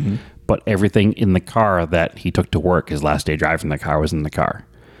suddenly. But everything in the car that he took to work, his last day drive from the car, was in the car.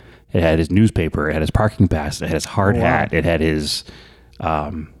 It had his newspaper, it had his parking pass, it had his hard hat, it had his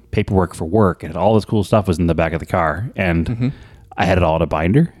paperwork for work, and all this cool stuff was in the back of the car. And I had it all in a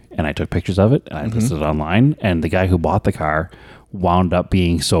binder, and I took pictures of it, and I listed it online. And the guy who bought the car wound up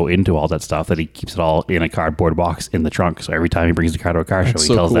being so into all that stuff that he keeps it all in a cardboard box in the trunk. So every time he brings the car to a car show, he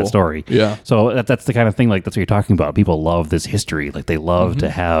so tells cool. that story. Yeah. So that's the kind of thing, like, that's what you're talking about. People love this history. Like, they love to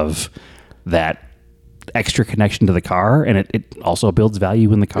have that extra connection to the car, and it also builds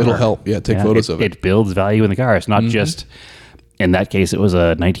value in the car. It'll help. Yeah, take photos of it. It builds value in the car. It's not just, in that case, it was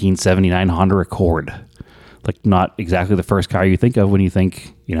a 1979 Honda Accord. Like, not exactly the first car you think of when you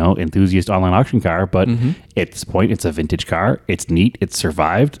think, enthusiast online auction car, but at this point, it's a vintage car. It's neat. It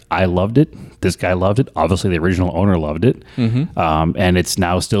survived. I loved it. This guy loved it. Obviously, the original owner loved it. And it's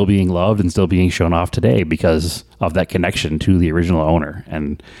now still being loved and still being shown off today because of that connection to the original owner.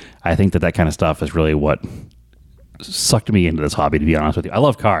 And I think that kind of stuff is really what sucked me into this hobby, to be honest with you. I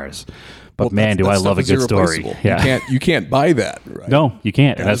love cars. But man, do I love a good story. Yeah. You can't buy that, right? No, you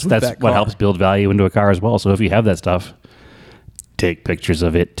can't. And that's that what car. helps build value into a car as well. So if you have that stuff, take pictures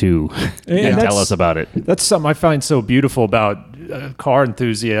of it too and tell us about it. That's something I find so beautiful about car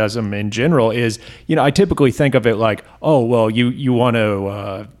enthusiasm in general is, I typically think of it like, oh, well, you want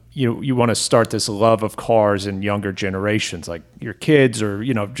to... You want to start this love of cars in younger generations, like your kids or,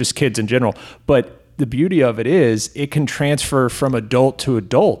 just kids in general. But the beauty of it is it can transfer from adult to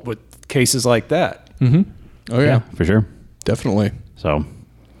adult with cases like that. Oh, yeah. For sure. Definitely. So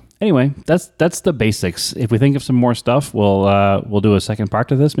anyway, that's the basics. If we think of some more stuff, we'll do a second part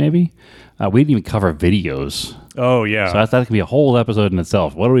to this maybe. We didn't even cover videos. Oh, yeah. So that could be a whole episode in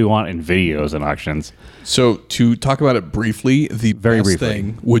itself. What do we want in videos and auctions? So to talk about it briefly, the best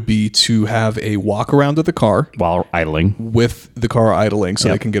thing would be to have a walk around of the car while idling with the car idling so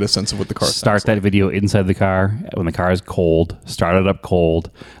they can get a sense of what the car Start that video inside the car when the car is cold. Start it up cold.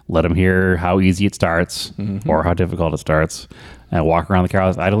 Let them hear how easy it starts or how difficult it starts. And walk around the car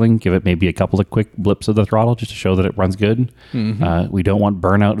with idling. Give it maybe a couple of quick blips of the throttle just to show that it runs good. We don't want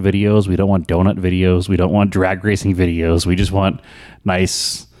burnout videos. We don't want donut videos. We don't want drag racing videos. We just want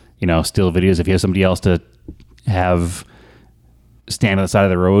nice, still videos. If you have somebody else to have stand on the side of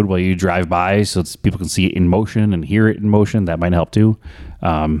the road while you drive by so people can see it in motion and hear it in motion, that might help too.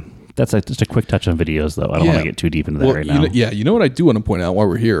 That's just a quick touch on videos, though. I don't want to get too deep into that right now. You know what I do want to point out while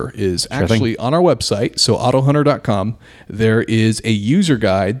we're here is actually on our website, so autohunter.com, there is a user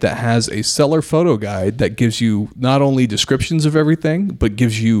guide that has a seller photo guide that gives you not only descriptions of everything, but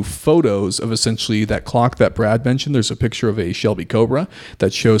gives you photos of essentially that clock that Brad mentioned. There's a picture of a Shelby Cobra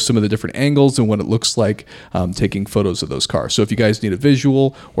that shows some of the different angles and what it looks like taking photos of those cars. So if you guys need a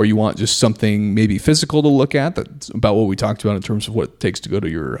visual or you want just something maybe physical to look at, that's about what we talked about in terms of what it takes to go to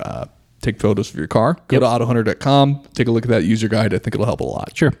your take photos of your car. Go to autohunter.com, take a look at that user guide. I think it'll help a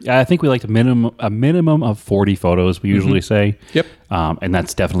lot. Sure. I think we like a minimum of 40 photos, we usually say. Yep. And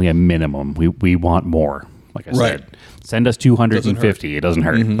that's definitely a minimum. We want more, like I said. Send us 250. It doesn't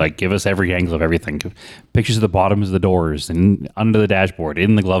hurt. Like, give us every angle of everything. Pictures of the bottoms of the doors and under the dashboard,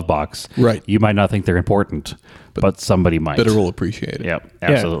 in the glove box. Right. You might not think they're important, but somebody might. Bidder will appreciate it. Yep,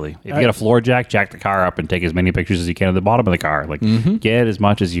 absolutely. If you get a floor jack the car up and take as many pictures as you can of the bottom of the car. Like, get as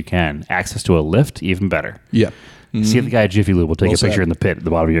much as you can. Access to a lift, even better. Yeah. See if the guy at Jiffy Lube will take Well a picture said. in the pit at the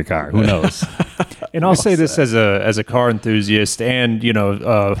bottom of your car. Who knows? And I'll say this as a car enthusiast and,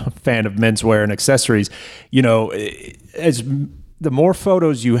 a fan of menswear and accessories, as the more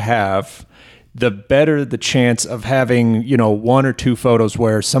photos you have, the better the chance of having, one or two photos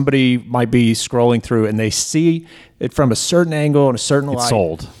where somebody might be scrolling through and they see it from a certain angle and a certain light.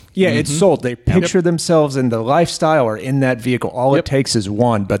 Sold. Yeah, it's sold. They picture themselves in the lifestyle or in that vehicle. All it takes is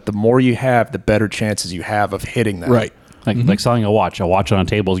one, but the more you have, the better chances you have of hitting that. Right. Like selling a watch. A watch on a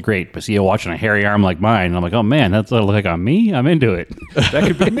table is great, but see a watch on a hairy arm like mine, and I'm like, oh man, that's what it look like on me? I'm into it. That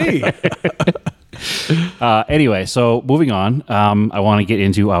could be me. Anyway, so moving on, I want to get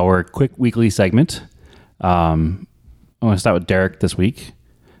into our quick weekly segment. I want to start with Derek this week.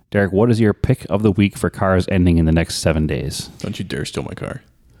 Derek, what is your pick of the week for cars ending in the next 7 days? Don't you dare steal my car.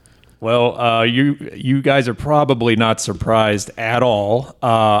 Well, you guys are probably not surprised at all.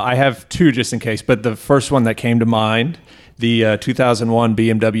 I have two just in case, but the first one that came to mind, the 2001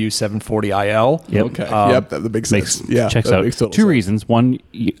 BMW 740iL. Yep. Okay. That makes sense. Yeah. Checks that out. makes total Two sense. reasons. One,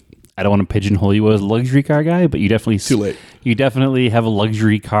 I don't want to pigeonhole you as a luxury car guy, but you definitely Too late. You definitely have a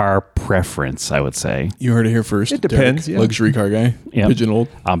luxury car preference, I would say. You heard it here first. It depends, Derek, yeah. Luxury car guy. Yep. Pigeonholed.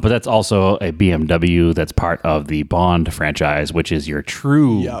 But that's also a BMW that's part of the Bond franchise, which is your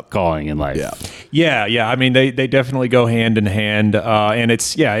true calling in life. Yeah. Yeah. I mean, they definitely go hand in hand, and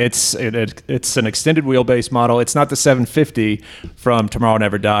it's an extended wheelbase model. It's not the 750 from Tomorrow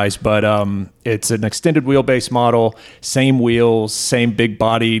Never Dies, but it's an extended wheelbase model, same wheels, same big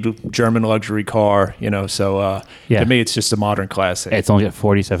bodied German luxury car. So to me, it's just a modern classic. It's only got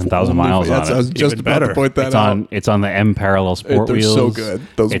 47,000 miles on I was it. just Even about better. to point that It's out. on the M Parallel Sport They're wheels. so good.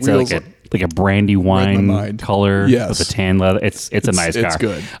 Those it's wheels like a brandy wine mind. color Yes. with the tan leather. It's a nice car. it's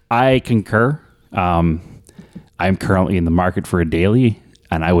good. I concur. I'm currently in the market for a daily,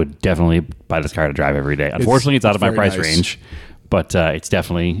 and I would definitely buy this car to drive every day. Unfortunately, it's out of my very price nice. range, but it's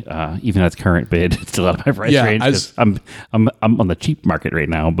definitely even at its current bid, it's still out of my price Yeah, range. 'Cause I'm on the cheap market right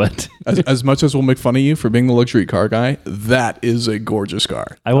now, but As much as we'll make fun of you for being the luxury car guy, that is a gorgeous car.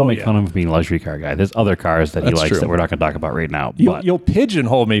 I won't make fun of him for being a luxury car guy. There's other cars that he That's likes true. that we're not going to talk about right now. But You'll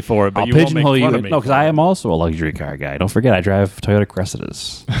pigeonhole me for it, but I'll you won't pigeonhole make you. fun of me. No, because I am also a luxury car guy. Don't forget, I drive Toyota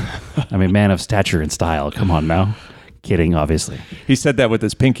Cressidas. I'm a man of stature and style. Come on now. Kidding, obviously. He said that with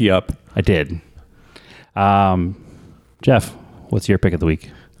his pinky up. I did. Jeff, what's your pick of the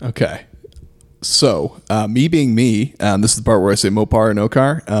week? Okay. So, me being me, this is the part where I say Mopar or no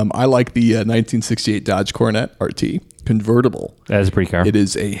car. I like the 1968 Dodge Coronet RT convertible. That is a pretty car. It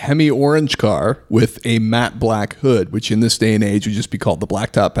is a Hemi orange car with a matte black hood, which in this day and age would just be called the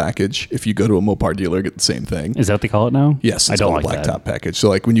blacktop package. If you go to a Mopar dealer, get the same thing. Is that what they call it now? Yes, I it's don't called like the blacktop package. So,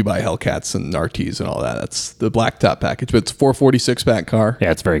 like when you buy Hellcats and RTs and all that, that's the blacktop package. But it's a 446 pack car.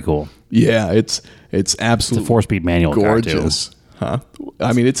 Yeah, it's very cool. Yeah, it's absolutely It's a 4-speed manual gorgeous. Huh?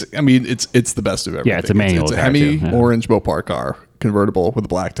 I mean, it's the best of everything. Yeah, it's a manual It's a car, Hemi too, yeah. orange Mopar car, convertible with a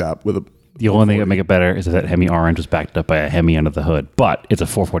blacktop with a. The only thing that make it better is that Hemi Orange was backed up by a Hemi under the hood, but it's a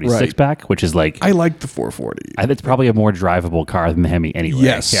 446 Right. pack, which is like I like the 440. I think it's probably a more drivable car than the Hemi anyway.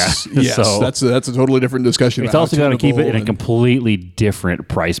 Yes, Yeah. yes, So that's a totally different discussion. it's about also how going to keep it in a tunable and- completely different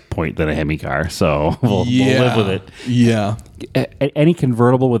price point than a Hemi car. So we'll live with it. Yeah, Any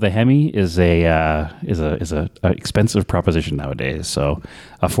convertible with a Hemi is a expensive proposition nowadays. So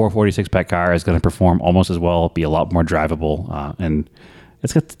a 446 pack car is going to perform almost as well, be a lot more drivable, and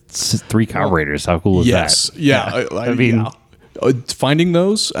it's got 3 carburetors. How cool is yes, that? yeah. I mean, yeah. finding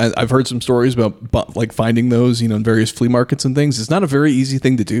those, I've heard some stories about like finding those, in various flea markets and things. It's not a very easy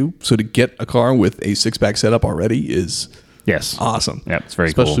thing to do. So to get a car with a 6-pack setup already is Yes. awesome. Yeah, it's very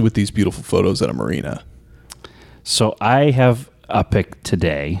especially cool. with these beautiful photos at a marina. So I have a pick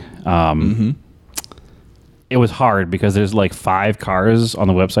today. It was hard because there's like 5 cars on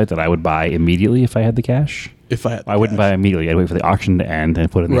the website that I would buy immediately if I had the cash. If I had, I wouldn't buy immediately. I'd wait for the auction to end and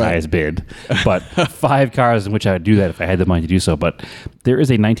put in the Right. highest bid. But 5 cars in which I would do that if I had the money to do so. But there is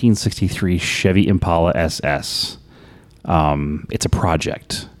a 1963 Chevy Impala SS. It's a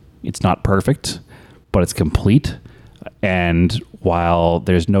project. It's not perfect, but it's complete. And while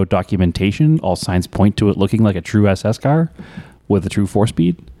there's no documentation, all signs point to it looking like a true SS car with a true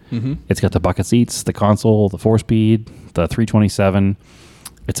 4-speed. It's got the bucket seats, the console, the 4-speed, the 327.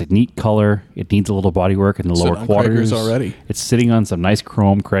 It's a neat color. It needs a little body work in the Sitting lower on quarters. Kragers already. It's sitting on some nice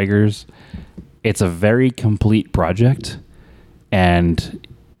chrome Kragers. It's a very complete project, and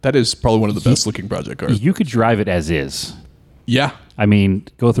that is probably one of the best looking project cars. you could drive it as is. Yeah, I mean,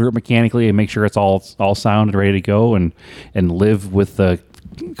 go through it mechanically and make sure it's all sound and ready to go, and live with the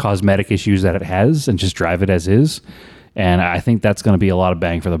cosmetic issues that it has, and just drive it as is. And I think that's going to be a lot of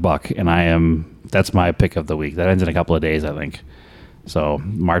bang for the buck. And I am that's my pick of the week. That ends in a couple of days, I think. So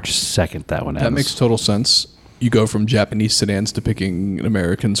March 2nd, that one ends. That makes total sense. You go from Japanese sedans to picking an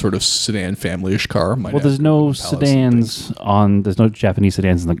American sort of sedan family-ish car. Well, there's no sedans there's no Japanese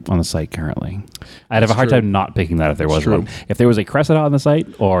sedans on the site currently. I'd have a hard time not picking that if there was one. If there was a Cressida on the site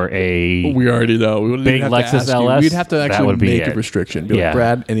or a we already know. We wouldn't big even have to Lexus ask you. LS, We'd have to that actually would be make a it. restriction. Be Yeah. like,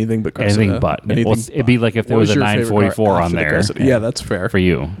 Brad, anything but Cressida. anything but. Anything It'd be like if there What was a your favorite car 944 on after the there. Cressida? Yeah, that's fair. For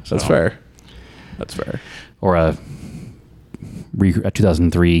you. That's So. fair. That's fair. Or a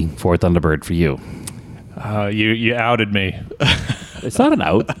 2003 Ford Thunderbird for you. You outed me. It's not an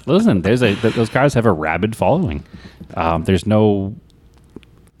out. Listen, those cars have a rabid following. There's no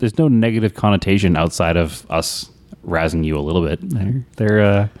negative connotation outside of us razzing you a little bit.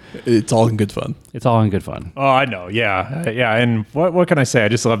 It's all in good fun. It's all in good fun. Oh, I know. Yeah. And what can I say? I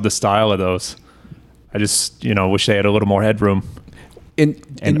just love the style of those. I just, wish they had a little more headroom. In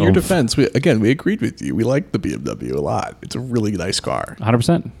your oomph. defense, we agreed with you. We like the BMW a lot. It's a really nice car.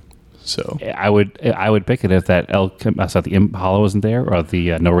 100%. So I would pick it if that the Impala wasn't there or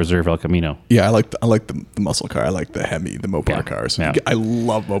the no reserve El Camino. yeah, I like the muscle car. I like the Hemi, the Mopar Yeah. cars. Yeah. I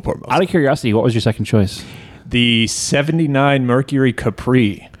love Mopar muscle. Out of curiosity, what was your second choice? The 79 Mercury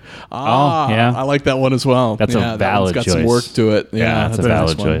Capri. yeah. I like that one as well. That's a that one's valid got choice. some work to it. Yeah, that's a nice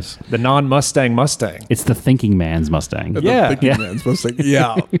valid one. choice. The non-Mustang Mustang. It's the thinking man's Mustang. The Yeah. thinking Yeah. man's Mustang.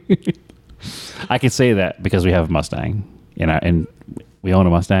 Yeah. I can say that because we have a Mustang and we own a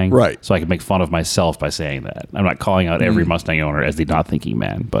Mustang. Right. So I can make fun of myself by saying that. I'm not calling out every Mustang owner as the not thinking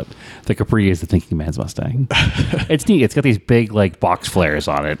man, but the Capri is the thinking man's Mustang. It's neat. It's got these big like box flares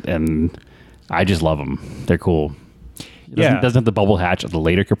on it, and I just love them. They're cool. It doesn't have the bubble hatch of the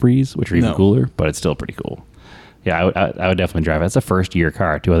later Capris, which are even No. cooler, but it's still pretty cool. Yeah, I would definitely drive it. It's a first year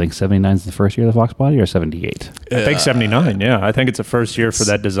car too. I think 79 is the first year of the Fox body, or 78. I think 79. Yeah. I think it's the first year for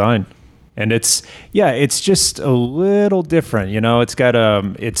that design. And it's just a little different, It's got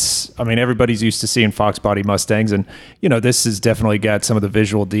everybody's used to seeing Fox body Mustangs, and this has definitely got some of the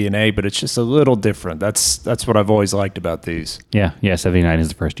visual DNA, but it's just a little different. That's what I've always liked about these. Yeah, 79 is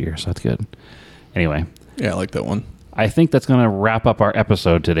the first year, so that's good. Anyway, Yeah, I like that one. I think that's going to wrap up our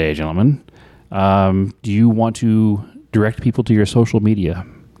episode today, gentlemen. Do you want to direct people to your social media,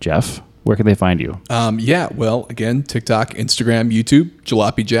 Jeff? Where can they find you? Yeah, well, again, TikTok, Instagram, YouTube,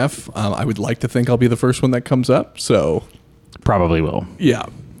 Jalopy Jeff. I would like to think I'll be the first one that comes up. So, Probably will. yeah.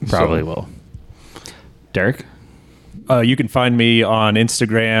 Probably will. Derek? You can find me on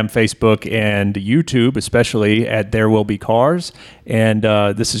Instagram, Facebook, and YouTube, especially at There Will Be Cars. And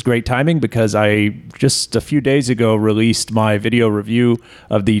this is great timing because I just a few days ago released my video review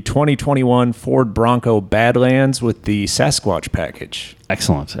of the 2021 Ford Bronco Badlands with the Sasquatch package.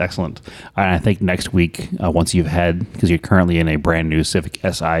 Excellent. And I think next week, once you've had, because you're currently in a brand new Civic Si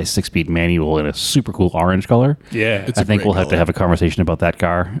 6-speed manual in a super cool orange color. Yeah. It's I a think great we'll have to color. have a conversation about that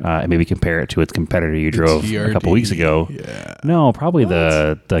car and maybe compare it to its competitor you drove a couple TRD, weeks ago. yeah. No, probably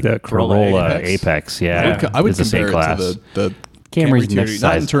the Corolla Corolla Apex? Apex. Yeah. I would It's the same compare class. it to the Camry's Camry next TRD,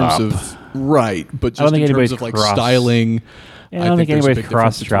 not in size terms up. of right, but I don't just think in terms anybody's of like cross- styling. Yeah, I don't think there's a anybody's big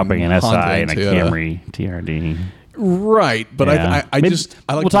difference cross-dropping an between SI Honda and a Toyota. Camry TRD. Right, but Yeah. I Maybe- just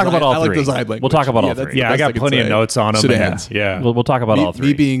I like we'll talk design, about all I like three. design language. We'll talk about all that's three. the Yeah, I best got can plenty of say. notes on them. Sedans. Yeah. We'll talk about all three.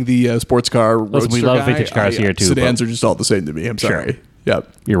 Me being the sports car roadster we love guy, vintage cars here too, Sedans but- are just all the same to me. I'm sorry.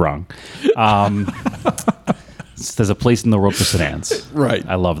 Yep. You're wrong. There's a place in the world for sedans. Right.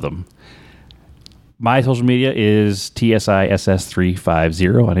 I love them. My social media is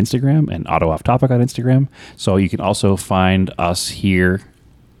TSISS350 on Instagram and Auto Off Topic on Instagram. So you can also find us here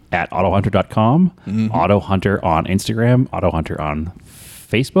at autohunter.com, Auto Hunter on Instagram, Auto Hunter on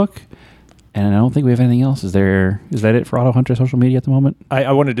Facebook. And I don't think we have anything else. Is that it for Auto Hunter social media at the moment?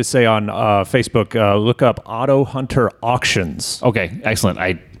 I wanted to say on Facebook, look up Auto Hunter Auctions. Okay, excellent.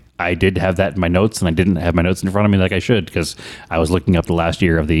 I did have that in my notes, and I didn't have my notes in front of me like I should because I was looking up the last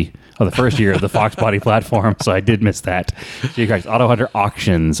year of the first year of the Fox Body platform, so I did miss that. So you're correct. Auto Hunter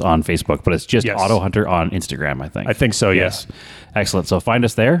Auctions on Facebook, but it's just Yes. Auto Hunter on Instagram, I think. I think so, yes. Excellent. So find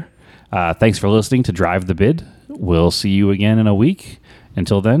us there. Thanks for listening to Drive the Bid. We'll see you again in a week.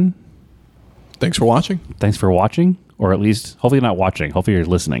 Until then, Thanks for watching. thanks for watching, or at least hopefully not watching. Hopefully you're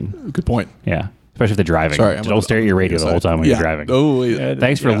listening. Good point. Yeah, especially if they're driving. Sorry, Don't stare at your radio the whole time when you're driving. Oh, yeah.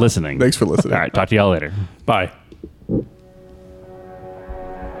 Thanks for listening. Thanks for listening. All right, talk to y'all later. Bye.